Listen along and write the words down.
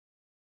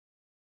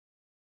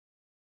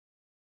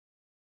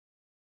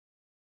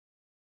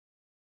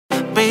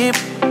babe,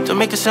 don't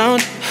make a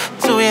sound.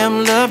 2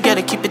 AM love,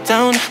 gotta keep it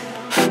down.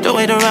 Don't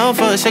wait around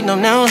for a signal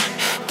now.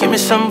 Give me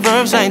some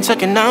verbs, I ain't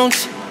talking nouns.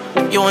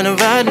 You wanna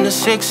ride in the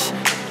 6,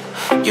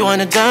 you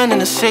wanna dine in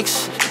the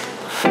 6.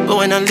 But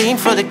when I lean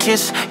for the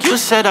kiss, you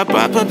said I'd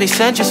probably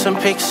send you some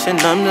pics. And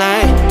I'm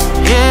like,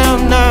 hell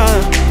nah,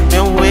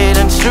 been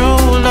waiting too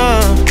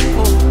long.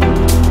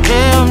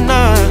 Hell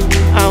nah,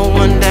 I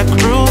want that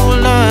cruel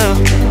love.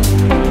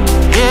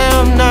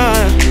 Hell nah,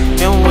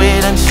 been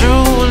waiting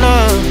too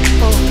long.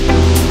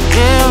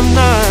 Hell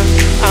nah,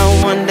 I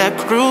want that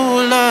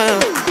cruel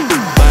love.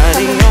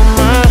 Body on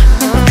my,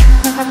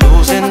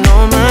 losing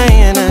all my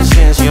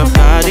innocence. Your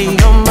body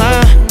on my,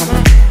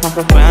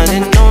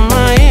 grinding on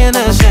my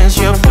innocence.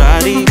 Your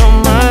body on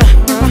my,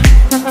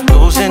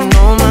 losing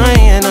all my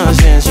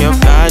innocence. Your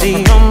body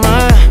on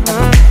my,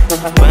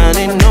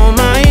 grinding on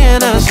my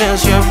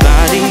innocence. Your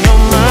body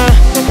on my,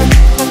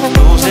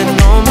 losing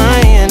all my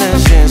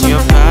innocence.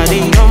 Your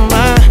body on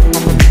my,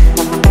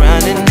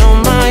 grinding on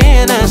my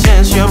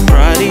innocence. Your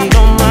body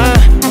on my,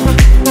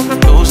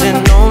 losing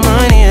all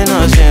my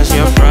innocence.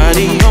 Your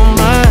body on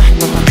my,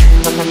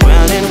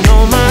 grinding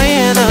on my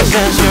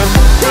innocence. Your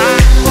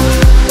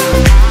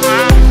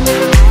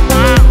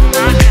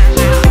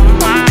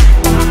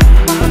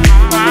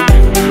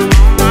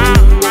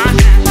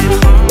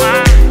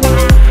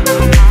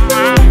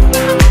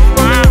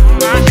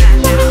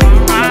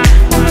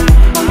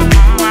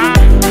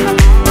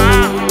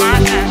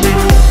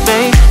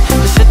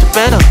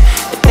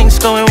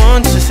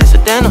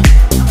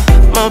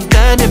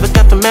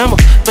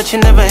but you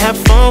never have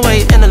fun while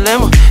you're in the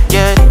limo.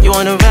 Yeah, you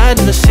wanna ride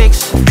in the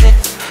 6,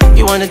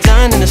 you wanna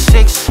dine in the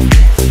 6.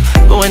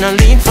 But when I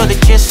lean for the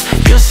kiss,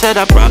 you said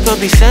I'd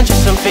probably send you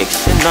some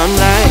pics. And I'm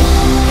like,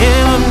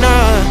 yeah, I'm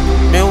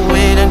not, been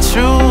waiting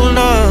too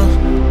long.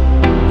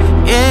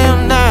 Yeah,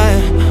 I'm not,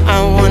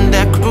 I want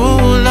that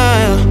cruel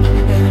love.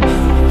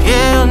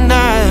 Yeah, I'm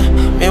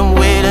not, been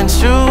waiting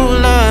too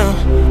long.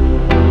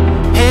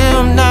 Yeah,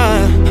 I'm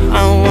not,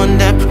 I want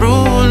that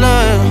cruel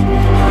love.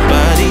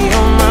 Body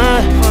on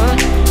my,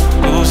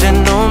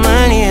 losing all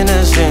my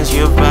innocence.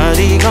 Your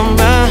body on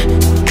my,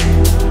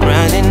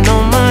 grinding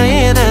on my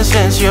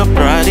innocence. Your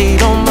body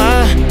on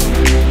my,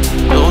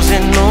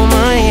 losing all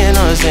my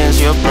innocence.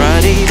 Your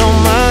body on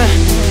my,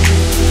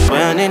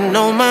 grinding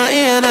on my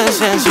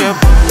innocence. Your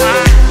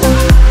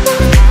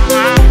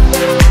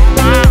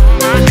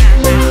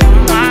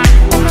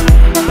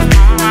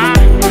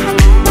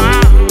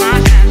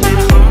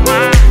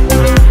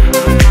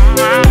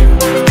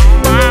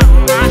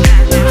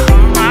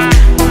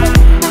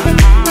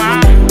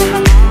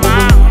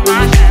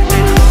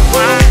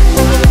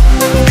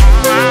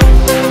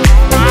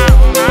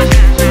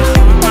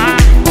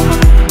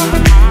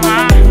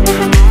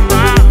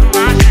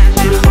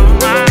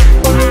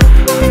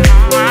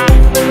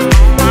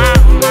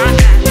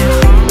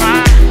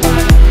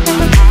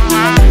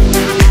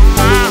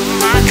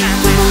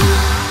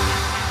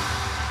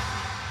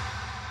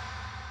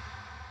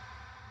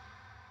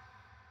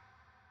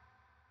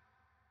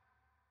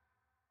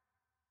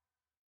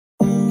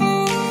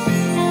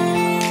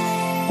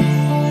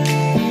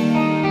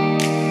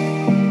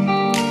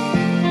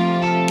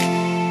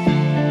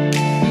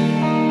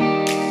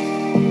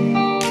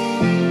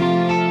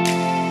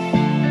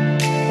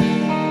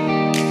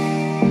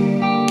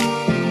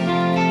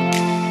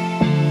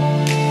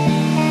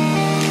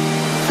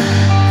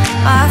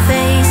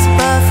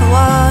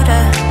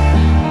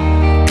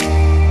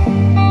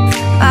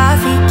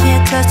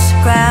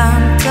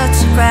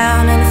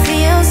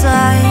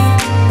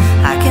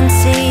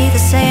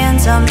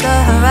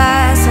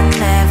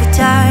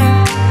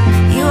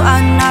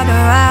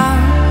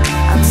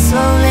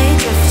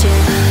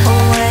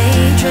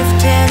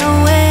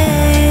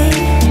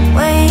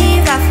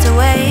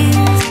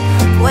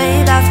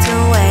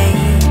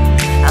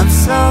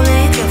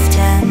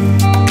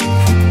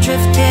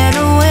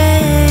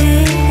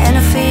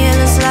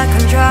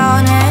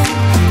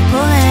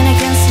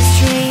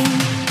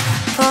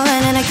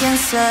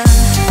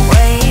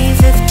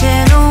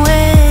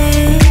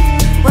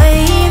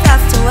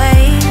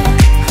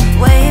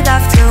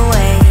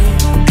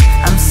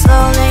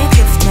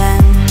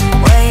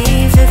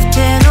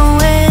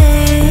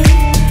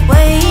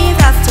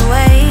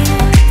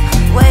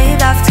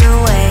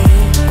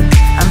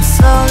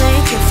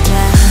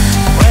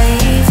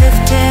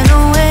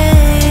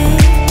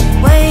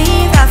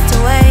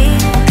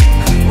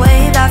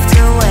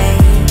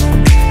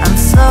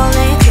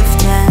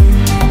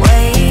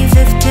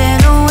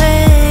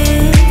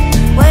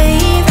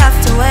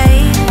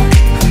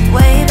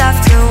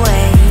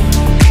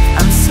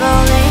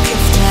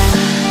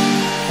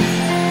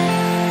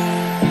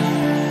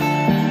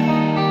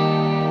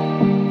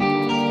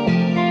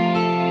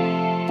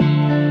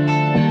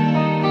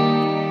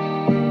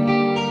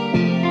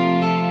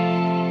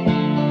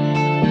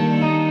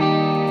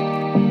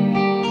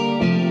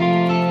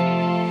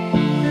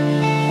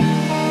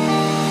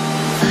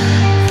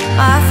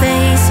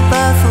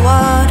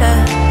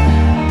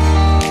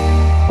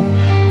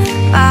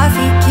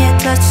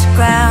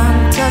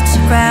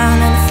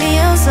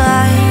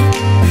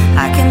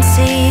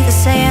see the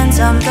sands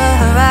on the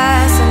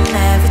horizon.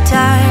 Every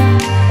time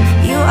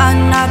you are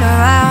not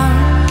around,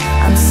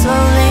 I'm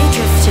slowly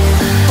drifting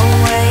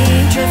away,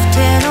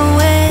 drifting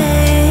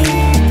away.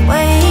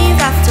 Wave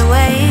after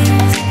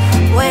wave,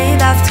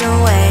 wave after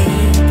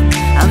wave.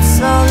 I'm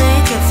slowly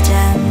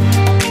drifting,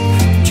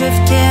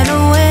 drifting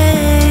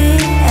away.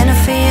 And I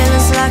feel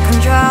it's like I'm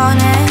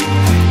drowning,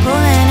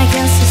 pulling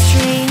against the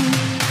stream,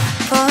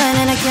 pulling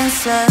in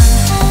against the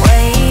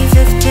wave,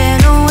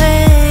 drifting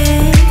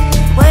away.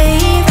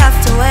 Wave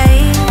after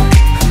wave,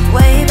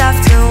 wave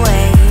after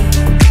wave.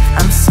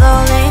 I'm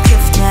slowly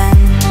drifting,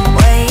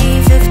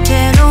 wave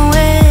drifting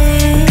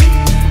away.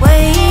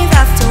 Wave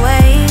after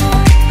wave,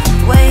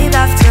 wave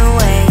after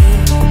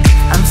wave.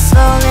 I'm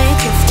slowly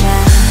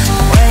drifting,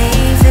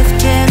 wave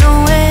drifting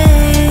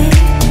away.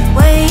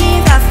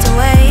 Wave after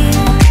wave,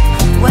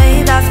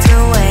 wave after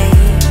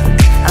wave.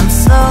 I'm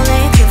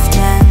slowly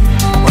drifting,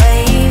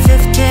 wave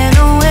drifting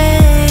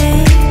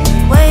away.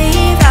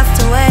 Wave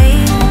after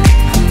wave,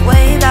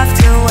 wave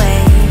after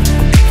wave.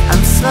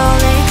 I'm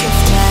slowly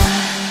drifting.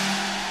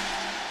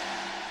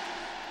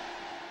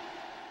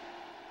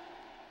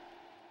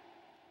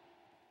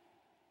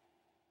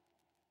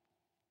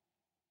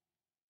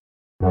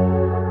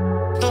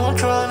 Don't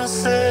try to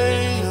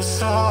say you're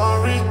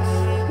sorry.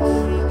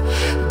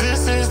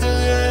 This is the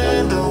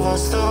end of our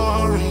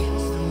story.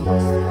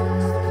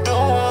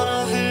 Don't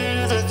wanna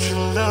hear that you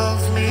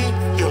love me.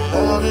 Your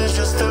love is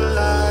just a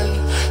lie,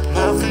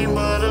 nothing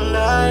but a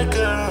lie,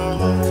 girl.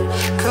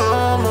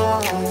 Come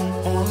on,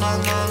 oh na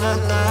na na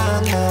na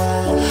na.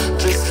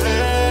 Just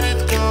let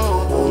it go,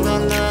 oh na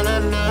na na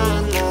na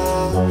na.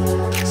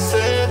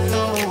 Said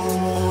no,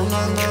 oh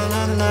na na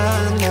na na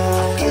na.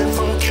 I can't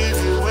forgive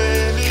you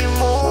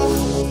anymore.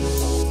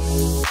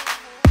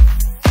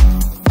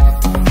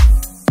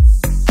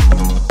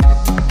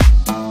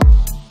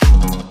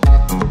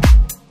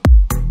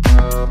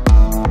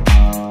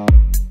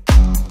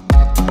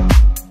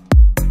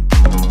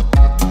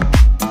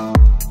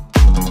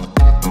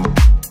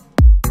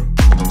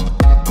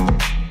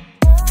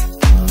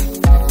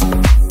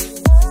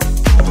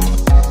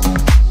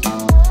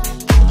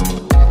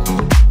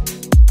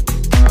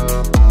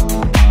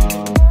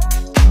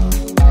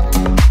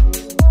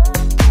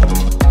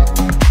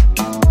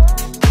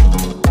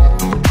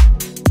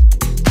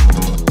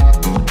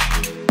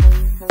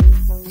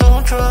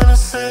 Don't try to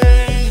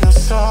say you're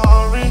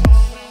sorry.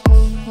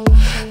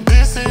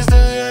 This is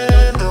the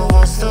end of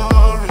our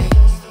story.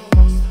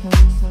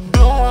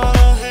 Don't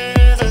wanna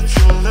hear that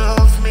you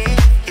love me.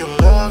 Your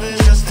love is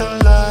just a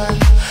lie,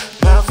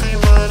 nothing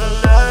but a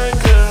lie,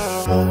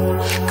 girl.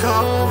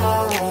 Come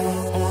on,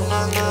 oh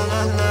na na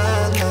na na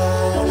na.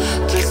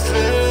 Just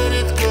let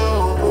it go,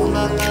 oh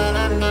na na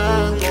na na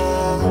na.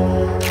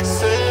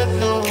 Said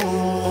no,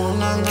 oh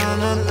na na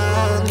na na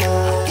na.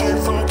 I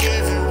can't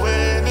forgive you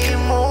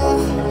anymore.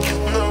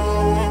 No.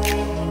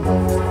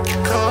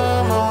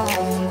 Come on,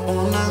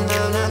 oh na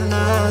na na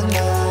na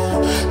na.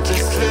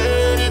 Just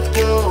let it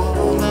go,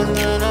 oh na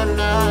na na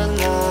na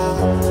na.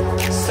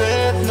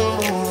 Said no,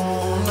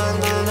 oh na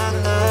na na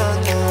na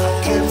na.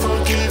 I can't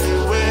forgive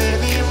you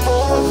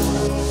anymore.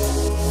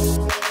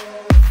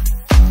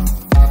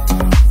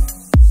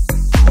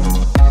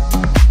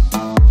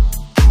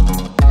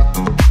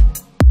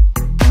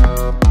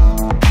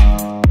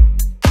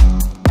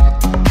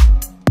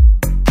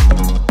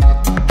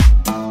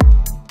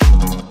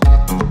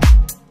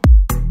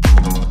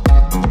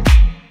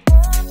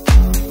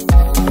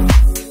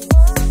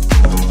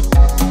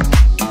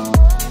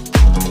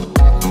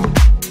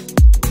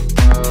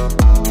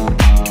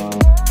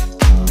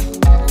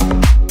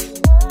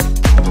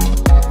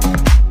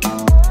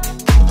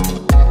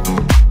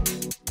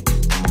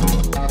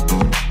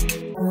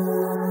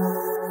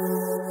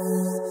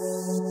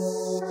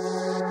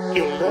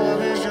 Your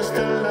love is just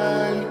a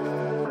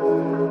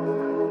lie.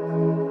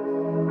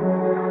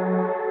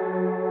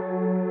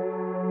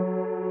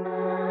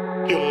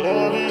 Your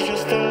love is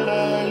just a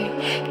lie,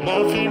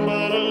 nothing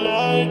but a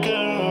lie,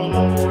 girl.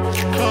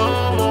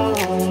 Come on,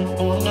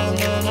 oh na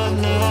na na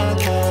na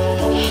na.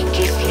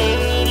 Just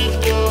let it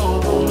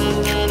go, oh na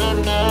na na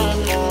na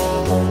na.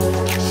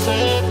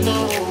 Said no,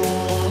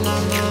 oh na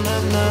na na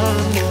na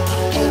na.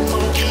 Can't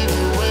forgive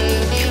you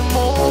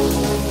anymore.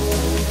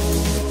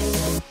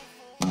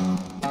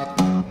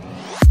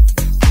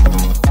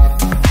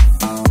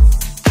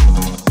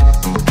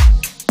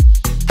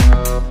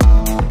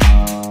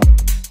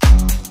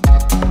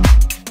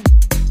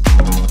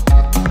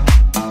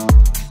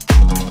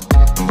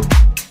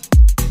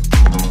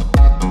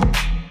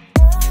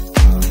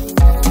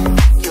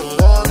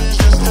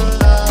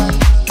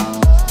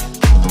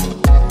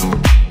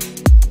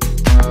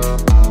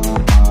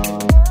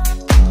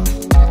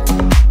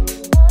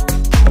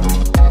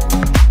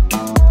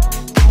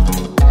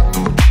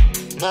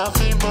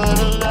 Nothing but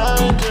a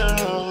lie,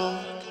 girl.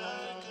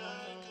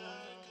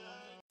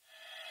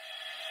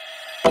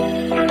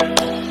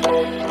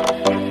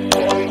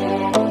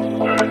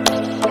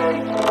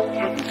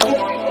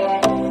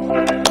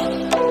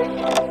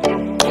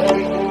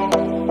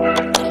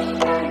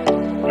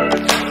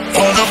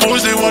 All the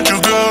boys, they want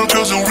your girl, girl.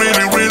 cause you're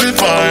really, really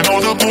fine.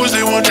 All the boys,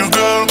 they want you,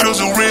 girl, cause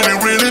you're really,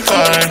 really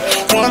fine.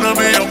 Wanna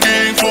be your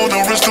king for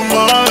the rest of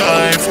my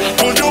life.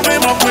 Would you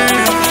be my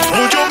queen?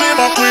 Would you be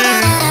my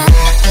queen?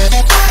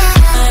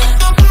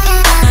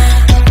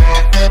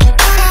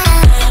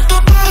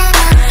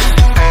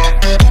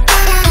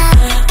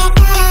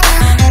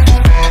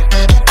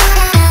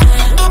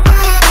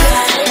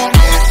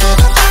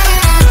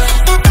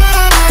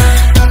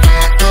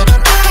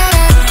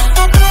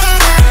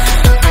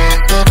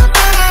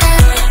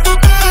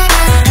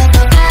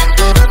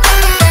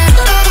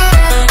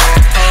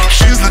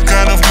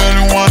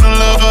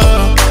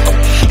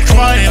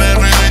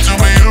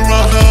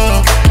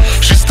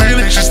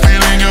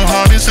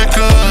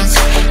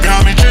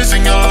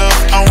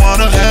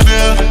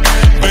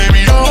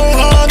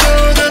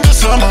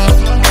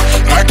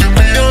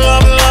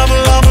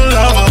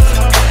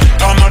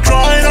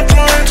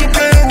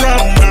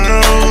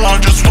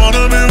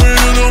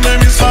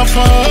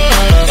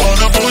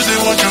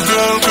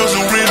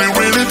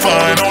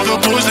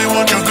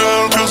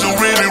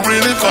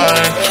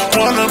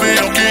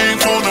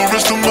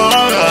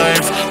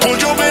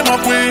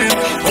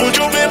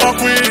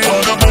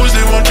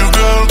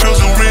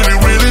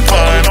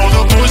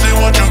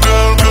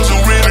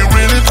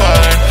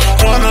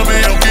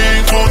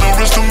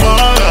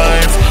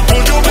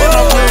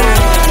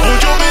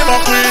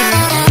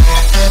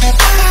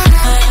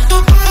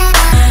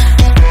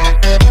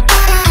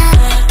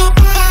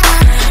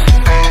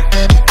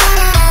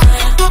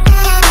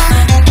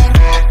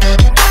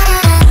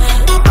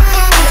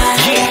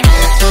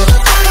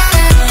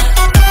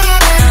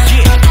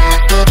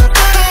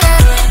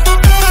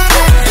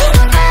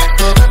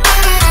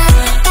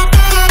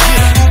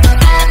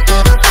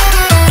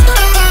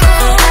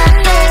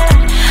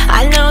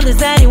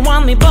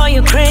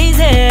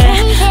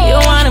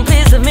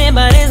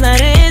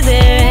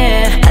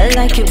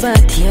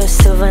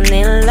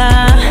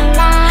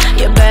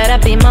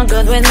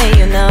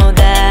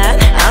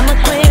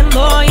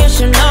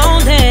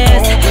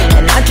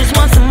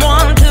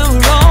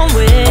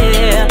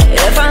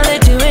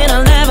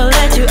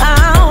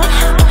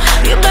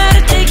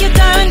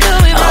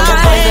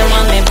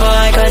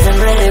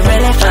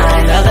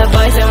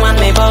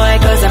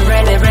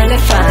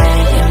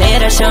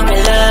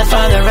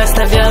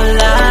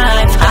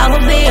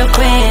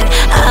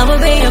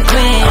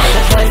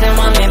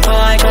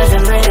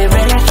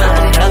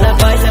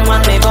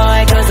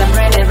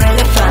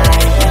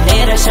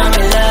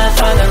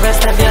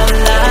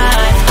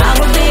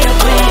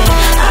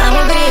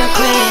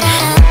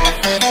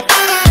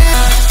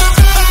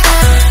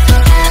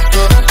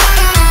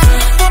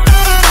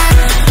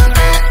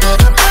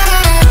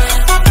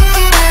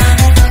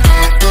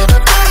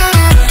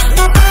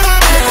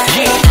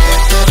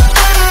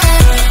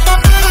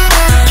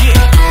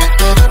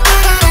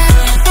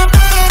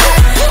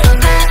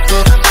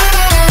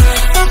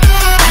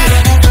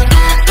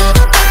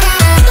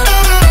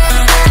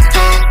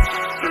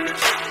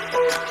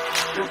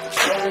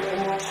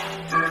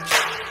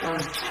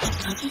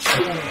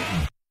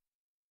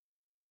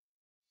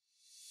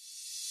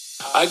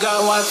 I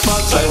got white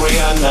spots like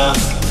Rihanna.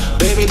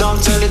 Baby,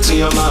 don't tell it to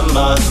your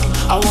mama.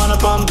 I wanna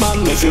pump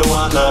if you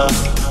wanna,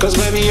 cause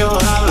baby, you're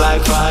hot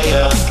like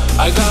fire.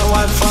 I got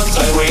white spots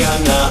like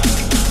Rihanna.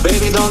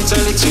 Baby, don't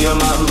tell it to your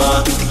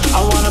mama.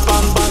 I wanna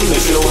pump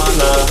if you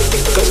wanna,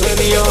 cause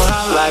baby, you're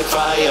hot like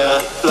fire,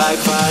 like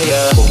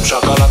fire. Boom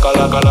shaka laka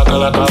laka laka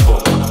laka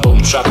boom. Boom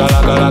shaka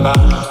laka laka.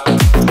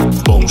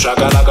 Boom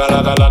shaka laka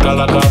laka laka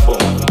laka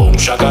boom. Boom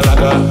shaka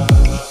laka.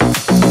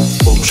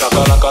 Boom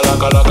shaka laka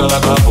laka laka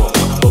laka boom.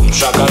 Boom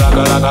shaka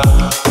laka laka.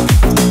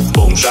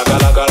 Boom shaka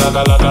laka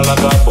laka laka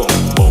laka boom.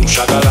 Boom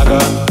shaka laka.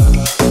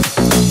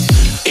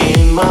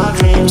 In my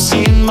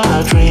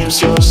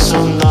dreams, you're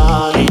so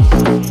naughty.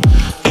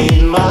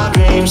 In my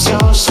dreams,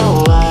 you're so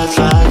white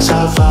like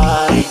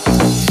safari.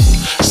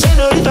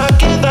 Señorita,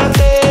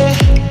 quédate,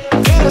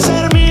 quieres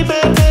ser mi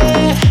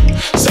bebé.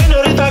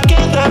 Señorita,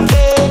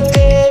 quédate,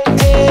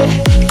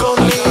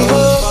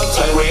 conmigo.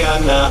 Like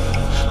Rihanna,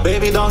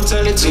 baby, don't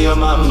tell it to your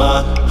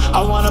mama.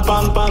 I wanna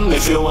pump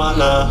if you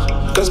wanna,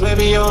 cause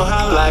baby, you're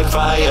hot like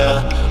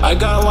fire. I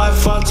got white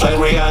foot like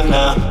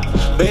Rihanna.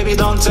 Baby,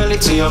 don't tell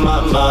it to your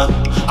mama.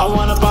 I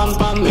wanna pump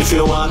if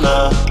you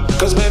wanna,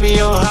 cause baby,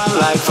 you're hot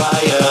like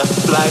fire,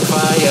 like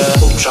fire.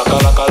 Boom shaka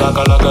laka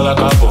laka laka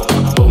laka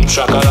boom. Boom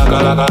shaka laka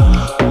laka.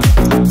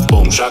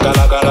 Boom shaka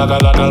laka laka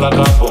laka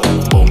laka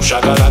boom. Boom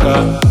shaka laka.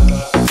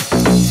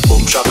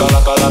 Boom shaka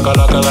laka laka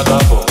laka laka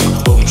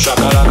boom. Boom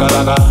shaka laka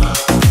laka.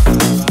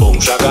 Boom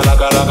shaka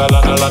laka laka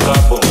laka laka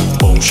boom.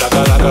 Boom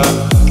shaka laka.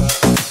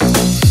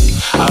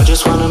 I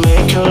just wanna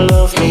make you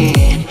love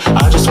me.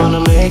 I just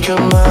wanna make you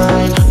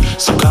mine.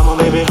 So come on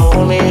baby,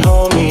 hold me,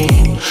 hold me.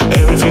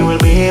 Everything will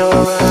be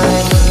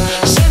alright.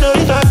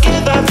 Señorita,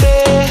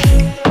 quédate,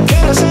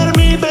 quieres ser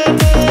mi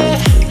bebé.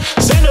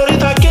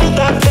 Señorita,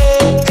 quédate,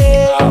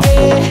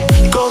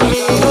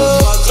 conmigo.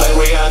 Like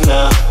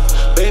Rihanna,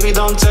 baby,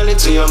 don't tell it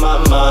to your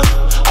mama.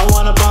 I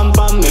wanna pump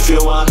if you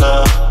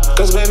wanna,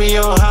 cause baby,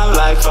 you're hot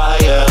like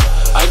fire.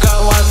 I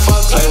got white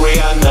foot like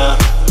Rihanna.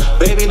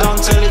 Baby,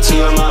 don't tell it to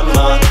your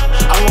mama.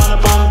 I wanna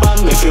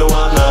pump if you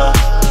wanna.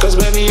 Cause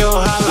baby, you're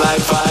hot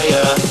like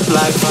fire,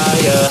 like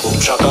fire. Boom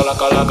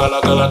shakalaka laka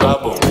laka laka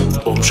boom.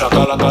 Boom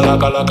shakalaka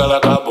laka laka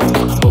laka boom.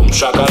 Boom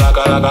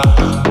shakalaka laka.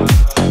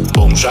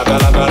 Boom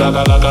shakalaka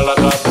laka laka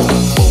laka boom.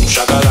 Boom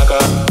shakalaka.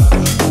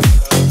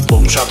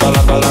 Boom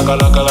shakalaka laka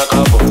laka laka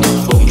boom.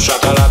 Boom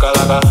shakalaka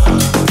laka.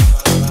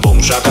 Boom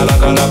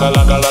shakalaka laka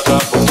laka laka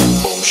boom.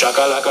 Boom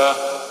shakalaka.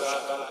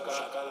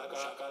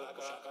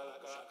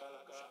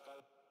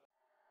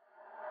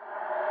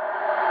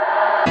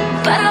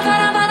 Para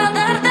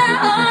darte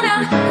ahora.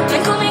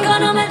 Ven conmigo,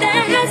 no me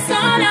dejes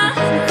sola.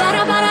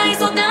 Para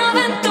paraíso de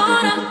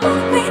aventura.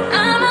 Mi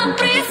alma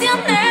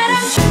prisionera.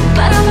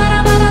 Para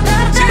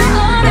darte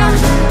ahora.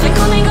 Ven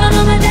conmigo,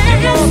 no me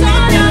dejes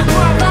sola.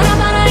 Para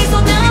paraíso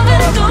de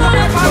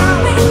aventura.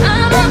 Mi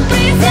alma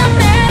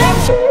prisionera.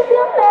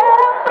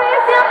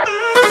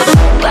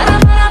 Para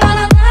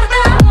darte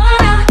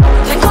ahora.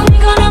 Ven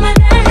conmigo, no me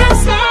dejes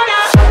sola.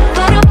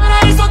 Para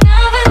paraíso de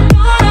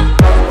aventura.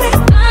 Mi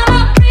alma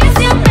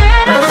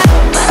prisionera.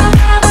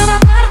 Para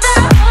darte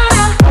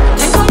ahora.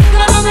 Ven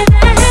conmigo, no me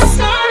dejes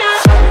sola.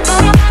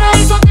 Para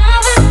paraíso de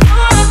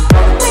aventura.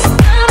 Mi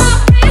alma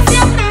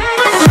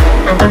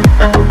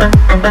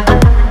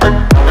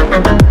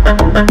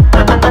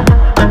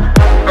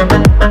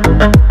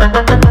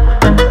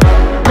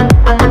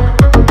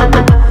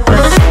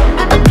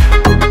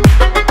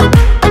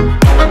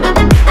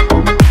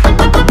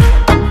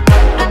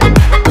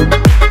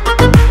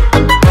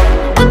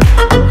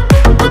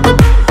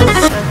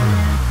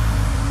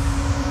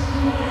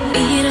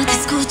miro, te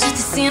escucho,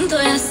 te siento,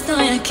 ya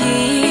estoy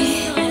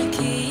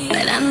aquí.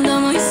 Bailando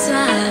muy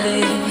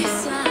suave.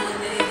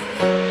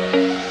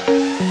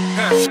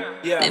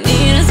 Me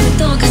miras, me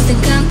tocas, te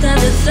encanta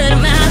de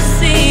verme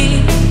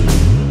así.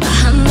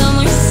 Bajando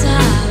muy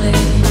suave.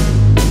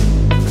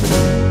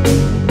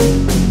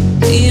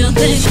 Y yo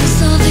te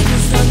gusto, te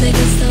gusto, te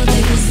gusto, te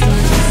gusto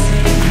así.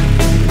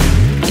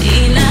 Y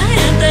la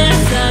gente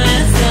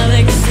sabe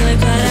que soy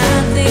para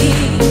ti.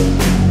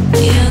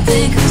 Y yo te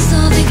gusto,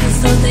 te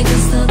gusto, te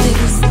gusto, te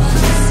gusto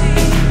así.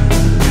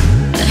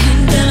 La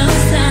gente lo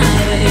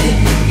sabe,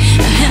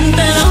 la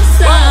gente lo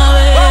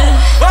sabe.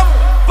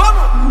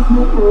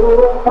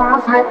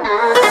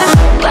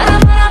 Para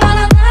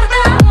darte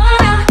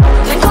ahora.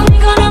 Ven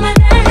conmigo, no me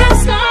dejes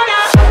sola.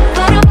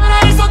 Para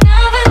paraíso de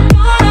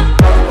aventura.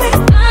 Mi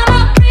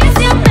alma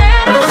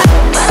prisionera.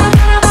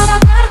 Para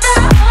darte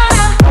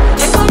ahora.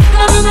 Ven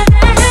conmigo, no me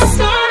dejes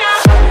sola.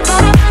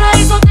 Para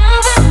paraíso de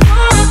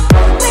aventura.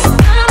 Mi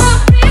alma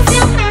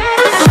prisionera.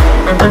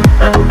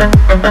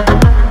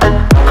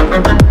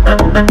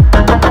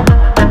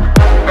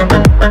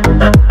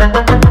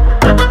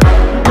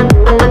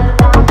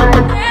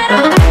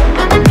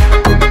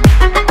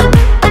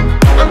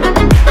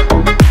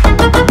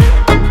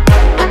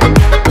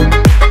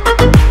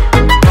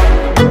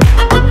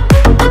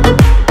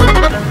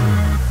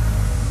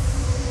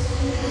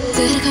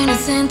 Cerca,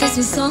 inocentes,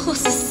 mis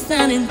ojos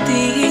están en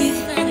ti,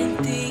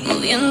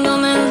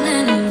 moviéndome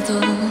lento.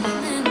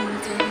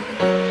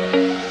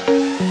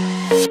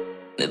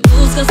 Me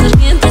buscas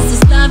ardientes,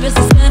 tus labios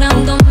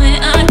esperando